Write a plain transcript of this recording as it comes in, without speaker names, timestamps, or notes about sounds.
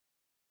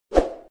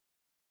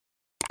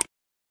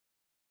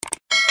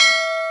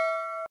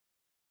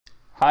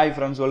Hi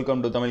friends, welcome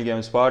to TAMiL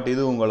GAMESPoT.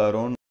 இது உங்கள்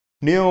Arun.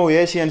 New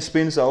Asian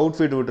spins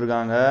outfit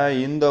விட்டுருக்காங்க.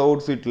 இந்த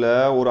அவுட்ஃபிட்டில்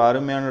ஒரு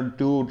அருமையான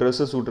 2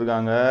 ட்ரெஸ்ஸஸ்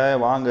விட்டுருக்காங்க.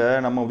 வாங்க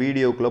நம்ம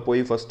வீடியோக்குள்ளே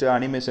போய் ஃபஸ்ட்டு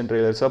அனிமேஷன்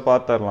ட்ரெய்லர்ஸை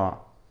பார்த்துடலாம்.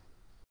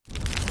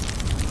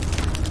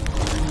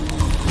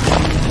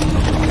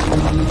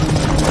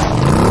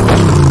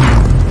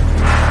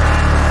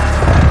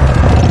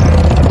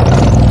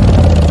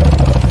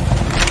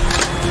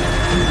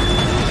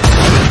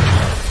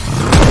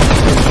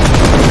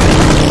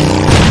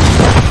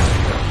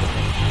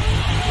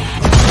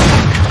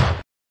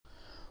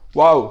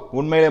 வாவ்,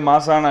 உண்மையிலே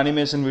மாசான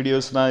அனிமேஷன்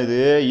வீடியோஸ் தான் இது.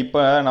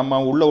 இப்போ நம்ம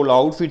உள்ள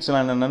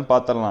அவுட்ஃபிட்ஸ்லாம் என்னென்னு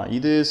பார்த்துடலாம்.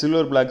 இது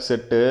சில்வர் பிளாக்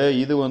செட்டு.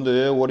 இது வந்து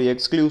ஒரு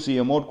எக்ஸ்க்ளூசிவ்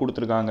எமௌண்ட்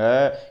கொடுத்துருக்காங்க.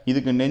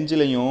 இதுக்கு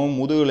நெஞ்சிலையும்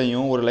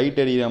முதுகுலையும் ஒரு லைட்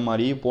எரியிற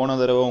மாதிரி போன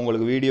தடவை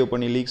உங்களுக்கு வீடியோ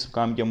பண்ணி லீக்ஸ்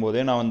காமிக்கும்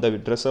போதே நான் அந்த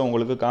ட்ரெஸ்ஸை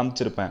உங்களுக்கு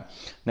காமிச்சிருப்பேன்.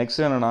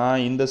 நெக்ஸ்ட் என்னென்னா,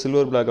 இந்த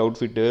சில்வர் பிளாக்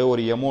அவுட்ஃபிட்டு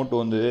ஒரு எமௌண்ட்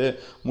வந்து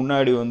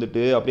முன்னாடி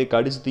வந்துட்டு அப்படியே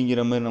கடிச்சு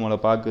திங்கிற மாதிரி நம்மளை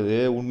பார்க்குது.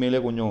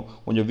 உண்மையிலே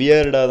கொஞ்சம்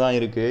வியர்டாக தான்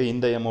இருக்குது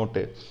இந்த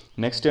எமௌண்ட்டு.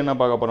 நெக்ஸ்ட் என்ன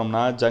பார்க்க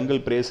போகிறோம்னா, ஜங்கிள்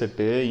ப்ரே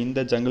செட்டு. இந்த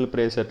ஜங்கிள்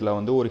ப்ரே செட்டில்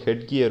வந்து ஒரு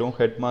ஹெட் கியரும்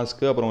ஹெட்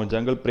மாஸ்க்கு அப்புறம் ஒரு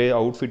ஜங்கிள் ப்ரே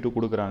அவுட்ஃபிட்டு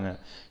கொடுக்குறாங்க.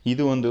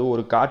 இது வந்து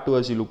ஒரு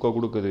காட்டுவாசி லுக்கை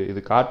கொடுக்குது. இது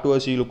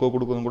காட்டுவாசி லுக்கை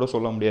கொடுக்குதுன்னு கூட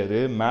சொல்ல முடியாது.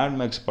 மேட்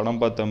மேக்ஸ் படம்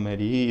பார்த்த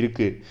மாதிரி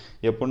இருக்குது.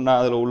 எப்படின்னா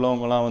அதில்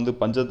உள்ளவங்கலாம் வந்து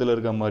பஞ்சத்தில்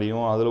இருக்க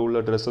மாதிரியும் அதில்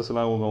உள்ள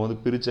ட்ரெஸ்ஸஸ்லாம் அவங்க வந்து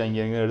பிரித்து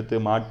அங்கங்கே எடுத்து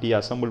மாட்டி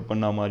அசம்பிள்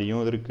பண்ண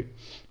மாதிரியும் இருக்குது.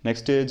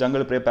 Next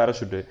jungle pray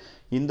parachute.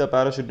 இந்த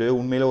பேராஷூட்டு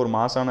உண்மையில் ஒரு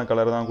மாசான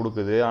கலர் தான்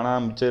கொடுக்குது.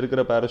 ஆனால் மிச்சம்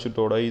இருக்கிற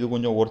பேராஷூட்டோட இது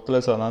கொஞ்சம்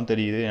ஒர்த்லெஸ்ஸாக தான்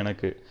தெரியுது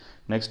எனக்கு.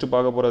 நெக்ஸ்ட்டு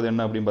பார்க்க போகிறது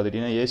என்ன அப்படின்னு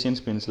பார்த்துட்டிங்கன்னா, ஏசியன்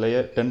ஸ்பின்ஸில்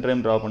 10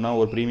 டைம் ட்ரா பண்ணால்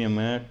ஒரு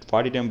ப்ரீமியமு,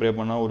 40 டைம் ப்ரே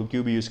பண்ணால் ஒரு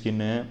QBU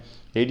ஸ்கின்னு,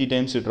 80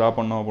 டைம்ஸ் ட்ரா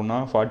பண்ணோம் அப்படின்னா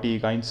 40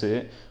 காயின்ஸு,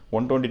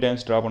 120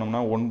 டைம்ஸ் ட்ரா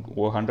பண்ணோம்னா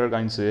 100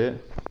 காயின்ஸு,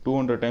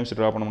 200 டைம்ஸ்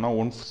ட்ரா பண்ணோம்னா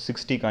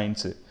 160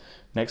 காயின்ஸு.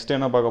 நெக்ஸ்ட்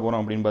என்ன பார்க்க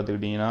போகிறோம் அப்படின்னு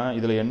பார்த்துக்கிட்டிங்கன்னா,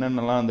 இதில்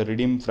என்னென்னலாம் அந்த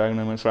ரிடீம்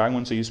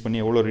ஃப்ராக்மெண்ட்ஸை யூஸ் பண்ணி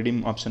எவ்வளோ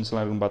ரிடீம்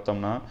ஆப்ஷன்ஸ்லாம் இருக்குன்னு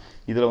பார்த்தோம்னா,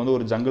 இதில் வந்து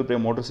ஒரு ஜங்கிள் ப்ரே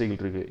மோட்டர்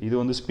சைக்கிள் இருக்குது. இது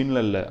வந்து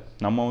ஸ்பின்னில் இல்லை,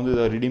 நம்ம வந்து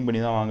இதை ரிடீம்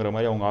பண்ணி தான் வாங்குற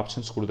மாதிரி அவங்க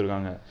ஆப்ஷன்ஸ்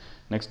கொடுத்துருக்காங்க.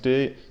 நெக்ஸ்ட்டு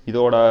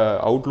இதோட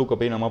அவுட்லுக்கை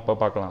போய் நம்ம இப்போ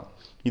பார்க்கலாம்.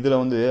 இதில்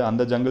வந்து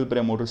அந்த ஜங்கிள்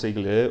ப்ரே மோட்டர்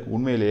சைக்கிள்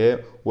உண்மையிலே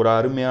ஒரு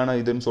அருமையான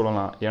இதுன்னு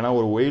சொல்லலாம். ஏன்னா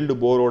ஒரு ஒயில்டு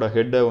போரோட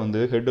ஹெட்டை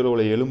வந்து ஹெட்டில்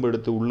உள்ள எலும்பு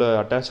எடுத்து உள்ளே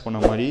அட்டாச் பண்ண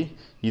மாதிரி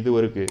இது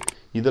இருக்குது.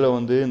 இதில்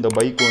வந்து இந்த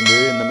பைக் வந்து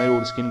இந்த மாதிரி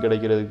ஒரு ஸ்கின்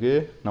கிடைக்கிறதுக்கு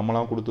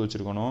நம்மளாம் கொடுத்து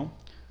வச்சுருக்கணும்.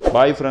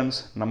 பாய் ஃப்ரெண்ட்ஸ்,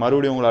 நான்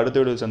மறுபடியும் உங்களை அடுத்த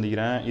வீடியோ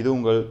சந்திக்கிறேன். இது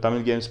உங்கள்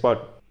தமிழ்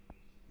கேம்ஸ்பாட்.